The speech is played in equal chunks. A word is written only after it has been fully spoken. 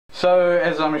So,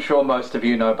 as I'm sure most of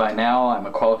you know by now, I'm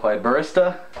a qualified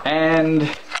barista, and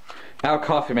our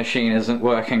coffee machine isn't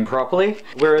working properly.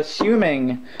 We're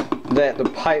assuming that the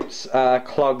pipes are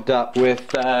clogged up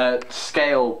with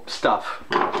scale stuff.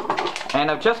 And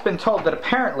I've just been told that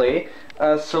apparently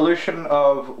a solution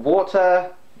of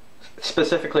water,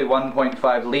 specifically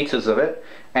 1.5 litres of it,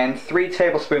 and 3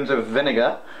 tablespoons of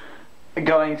vinegar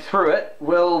going through it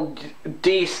will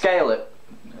descale it.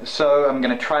 So I'm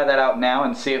going to try that out now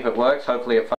and see if it works.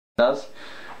 Hopefully it does.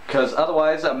 Because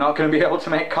otherwise I'm not going to be able to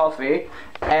make coffee,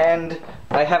 and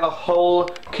I have a whole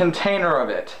container of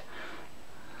it.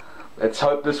 Let's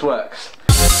hope this works.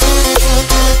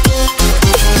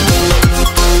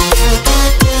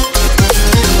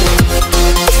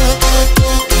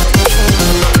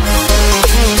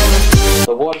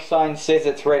 The water sign says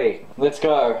it's ready. Let's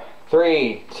go.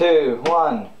 3, 2,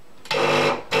 1.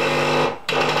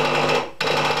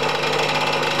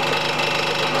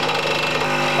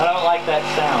 I don't like that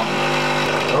sound.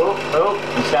 Oh,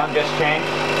 the sound just changed.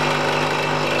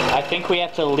 I think we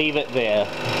have to leave it there,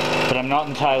 but I'm not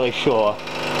entirely sure.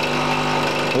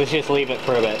 Let's just leave it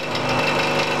for a bit.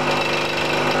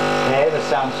 Okay, the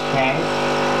sound's changed.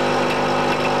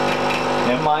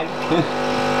 Never mind.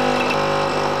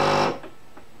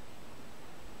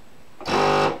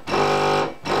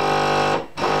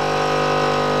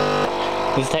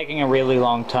 This is taking a really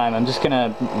long time. I'm just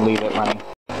gonna leave it running.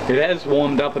 It has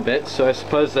warmed up a bit, so I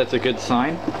suppose that's a good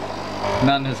sign.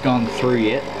 None has gone through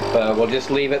yet, but we'll just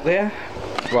leave it there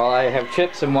while I have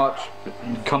chips and watch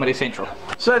Comedy Central.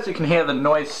 So as you can hear, the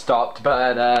noise stopped,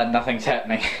 but nothing's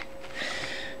happening.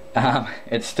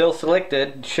 It's still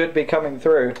selected, should be coming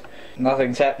through.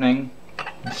 Nothing's happening.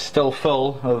 It's still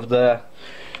full of the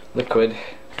liquid.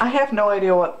 I have no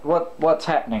idea what's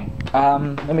happening.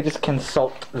 Let me just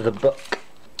consult the book.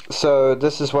 So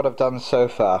this is what I've done so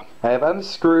far. I have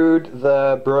unscrewed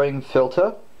the brewing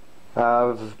filter.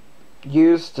 I've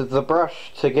used the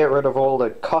brush to get rid of all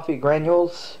the coffee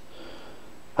granules.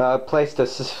 Placed a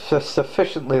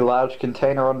sufficiently large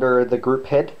container under the group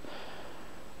head.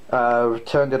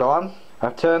 Turned it on.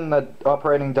 I've turned the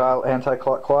operating dial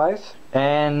anti-clockwise,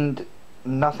 and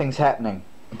nothing's happening.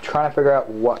 I'm trying to figure out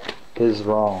what is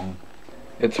wrong.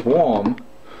 It's warm,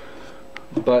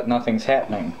 but nothing's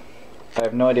happening. I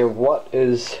have no idea what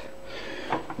is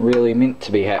really meant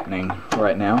to be happening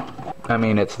right now. I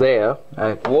mean, it's there.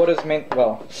 Water's meant,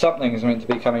 well, something's meant to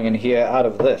be coming in here out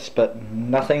of this, but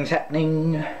nothing's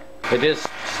happening. It just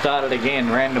started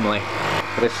again randomly,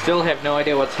 but I still have no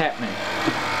idea what's happening.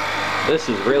 This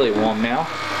is really warm now.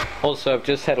 Also, I've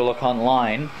just had a look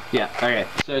online. Yeah, okay.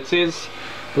 So it says,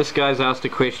 this guy's asked a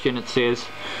question. It says,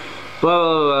 blah,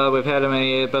 blah, blah, we've had them in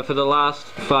here, but for the last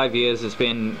 5 years it's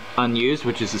been unused,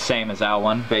 which is the same as our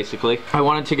one, basically. I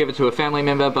wanted to give it to a family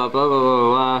member, blah, blah, blah, blah,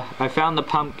 blah. I found the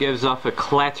pump gives off a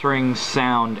clattering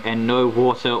sound and no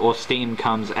water or steam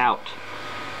comes out.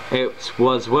 It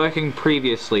was working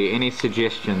previously. Any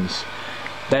suggestions?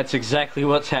 That's exactly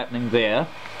what's happening there,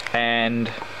 and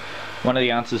one of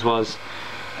the answers was,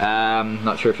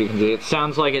 not sure if you can see it.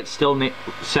 Sounds like it still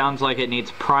sounds like it needs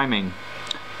priming.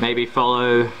 Maybe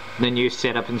follow the new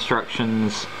setup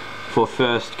instructions for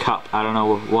first cup. I don't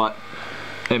know what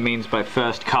it means by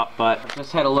first cup, but I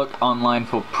just had a look online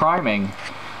for priming,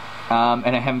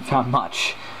 and I haven't found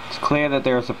much. It's clear that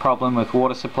there is a problem with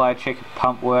water supply. Check if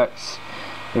pump works.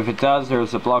 If it does, there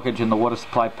is a blockage in the water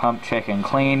supply pump. Check and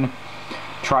clean.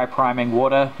 Try priming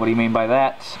water. What do you mean by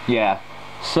that? Yeah.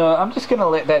 So I'm just gonna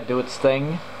let that do its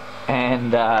thing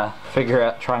and try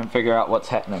and figure out what's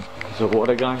happening. Is the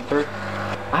water going through?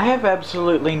 I have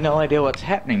absolutely no idea what's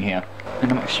happening here,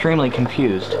 and I'm extremely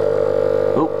confused.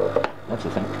 Oh, that's the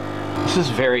thing. This is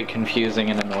very confusing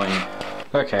and annoying.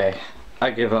 Okay,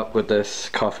 I give up with this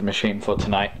coffee machine for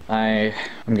tonight. I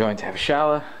am going to have a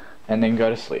shower and then go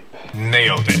to sleep.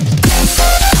 Nailed it.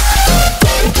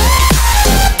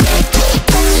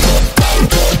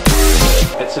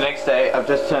 It's the next day, I've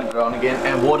just turned it on again,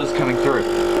 and water's coming through.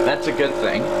 That's a good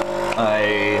thing,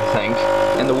 I think.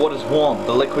 And the water's warm,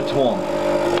 the liquid's warm.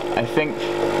 I think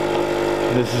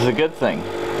this is a good thing.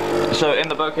 So in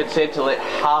the book it said to let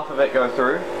half of it go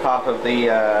through, half of the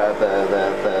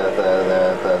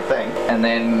thing, and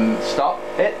then stop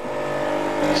it.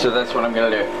 So that's what I'm gonna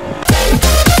do.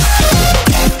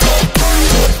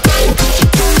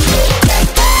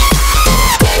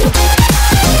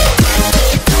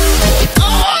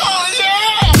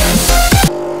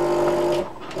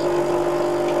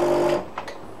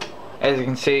 As you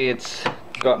can see, it's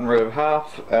gotten rid of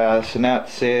half, so now it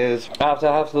says after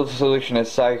half the solution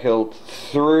is cycled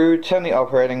through, turn the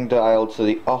operating dial to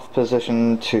the off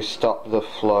position to stop the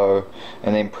flow,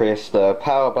 and then press the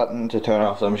power button to turn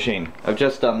off the machine. I've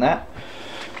just done that.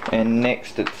 And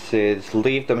next it says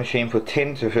leave the machine for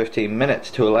 10 to 15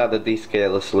 minutes to allow the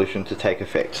descaler solution to take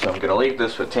effect. So I'm going to leave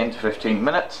this for 10 to 15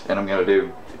 minutes and I'm going to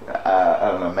do, I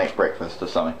don't know, make breakfast or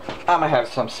something. I'm going to have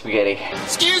some spaghetti.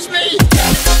 Excuse me!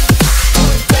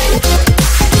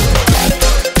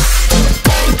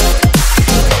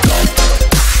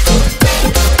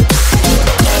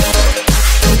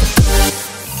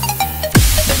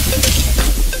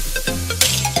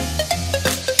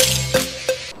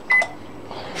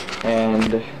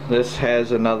 And this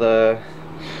has another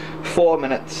 4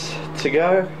 minutes to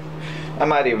go. I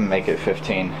might even make it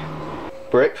 15.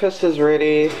 Breakfast is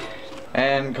ready.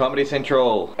 And Comedy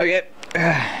Central. Okay.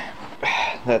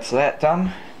 That's that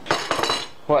done.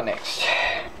 What next?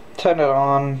 Turn it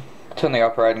on. Turn the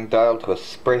operating dial to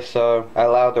espresso.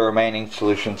 Allow the remaining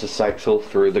solution to cycle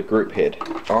through the group head.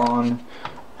 On.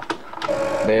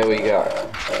 There we go.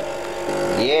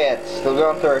 Yeah, it's still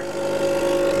going through.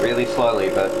 Really slowly,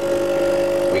 but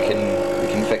we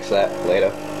can fix that later,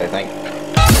 I think.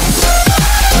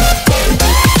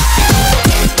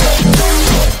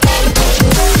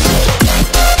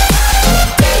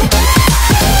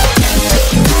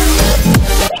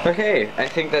 Okay, I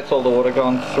think that's all the water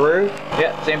gone through.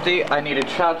 Yeah, it's empty. I need to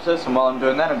charge this, and while I'm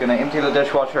doing that, I'm going to empty the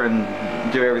dishwasher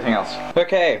and do everything else.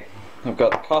 Okay, I've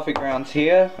got the coffee grounds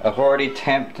here. I've already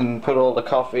tamped and put all the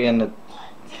coffee in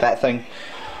that thing.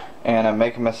 And I'm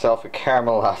making myself a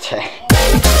caramel latte.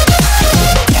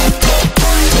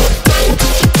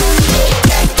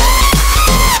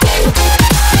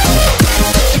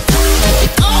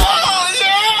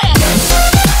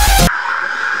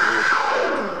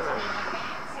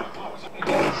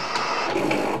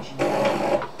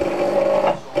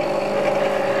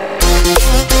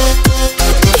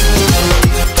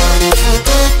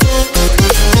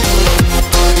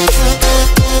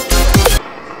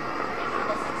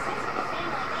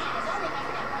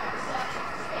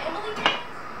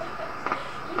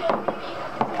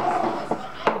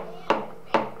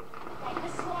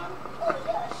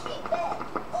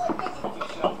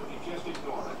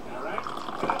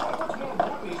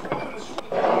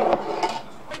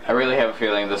 I really have a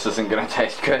feeling this isn't gonna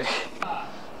taste good.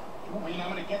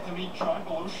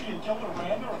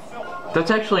 That's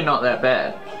actually not that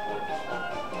bad.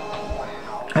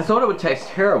 I thought it would taste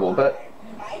terrible, but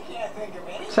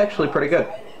it's actually pretty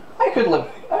good. I could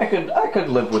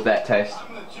live with that taste.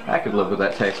 I could live with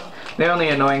that taste. The only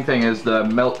annoying thing is the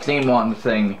milk steam one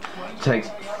thing takes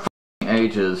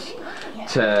ages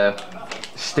to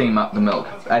steam up the milk.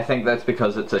 I think that's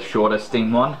because it's a shorter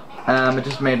steam one. I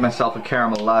just made myself a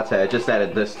caramel latte. I just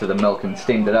added this to the milk and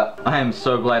steamed it up. I am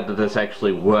so glad that this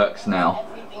actually works now.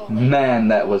 Man,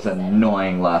 that was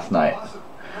annoying last night.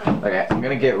 Okay, I'm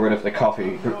gonna get rid of the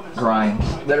coffee grinds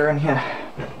that are in here.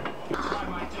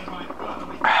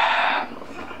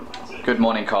 Good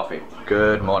morning, coffee.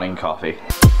 Good morning, coffee.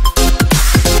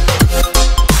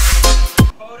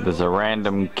 There's a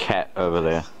random cat over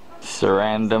there. It's a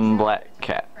random black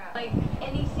cat. Like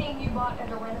anything you bought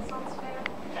at a Renaissance fair?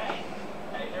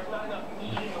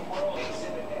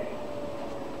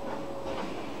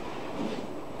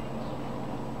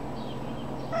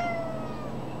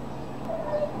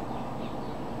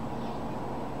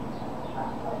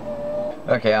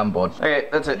 Okay, I'm bored. Okay,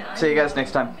 that's it. See you guys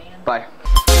next time. Bye.